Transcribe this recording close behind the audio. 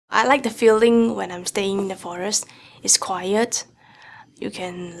I like the feeling when I'm staying in the forest. It's quiet. You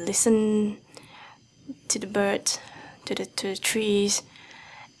can listen to the birds, to the trees.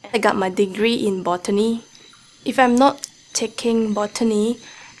 I got my degree in botany. If I'm not taking botany,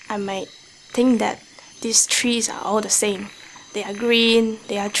 I might think that these trees are all the same. They are green,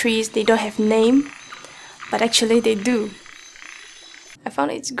 they are trees, they don't have name, but actually they do. I found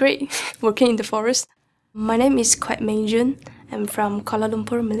it's great working in the forest. My name is Kwek Jiun. I'm from Kuala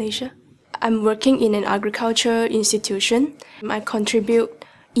Lumpur, Malaysia. I'm working in an agriculture institution. I contribute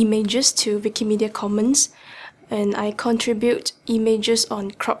images to Wikimedia Commons, and I contribute images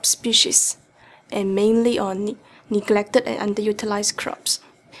on crop species, and mainly on neglected and underutilized crops.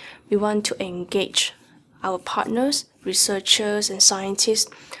 We want to engage our partners, researchers and scientists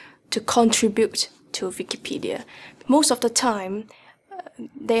to contribute to Wikipedia. Most of the time,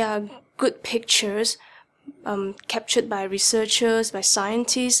 they are good pictures captured by researchers, by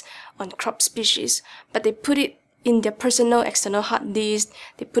scientists on crop species, but they put it in their personal external hard disk,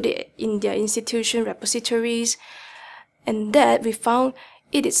 they put it in their institution repositories, and that we found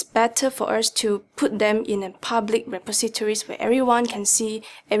it is better for us to put them in a public repositories where everyone can see,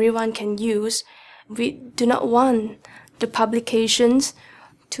 everyone can use. We do not want the publications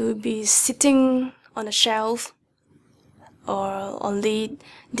to be sitting on a shelf or only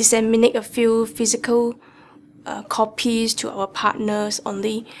disseminate a few physical copies to our partners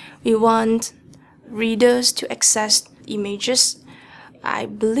only. We want readers to access images. I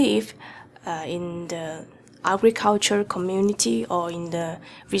believe in the agriculture community or in the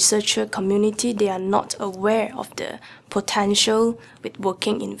researcher community, they are not aware of the potential with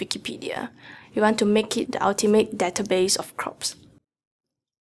working in Wikipedia. We want to make it the ultimate database of crops.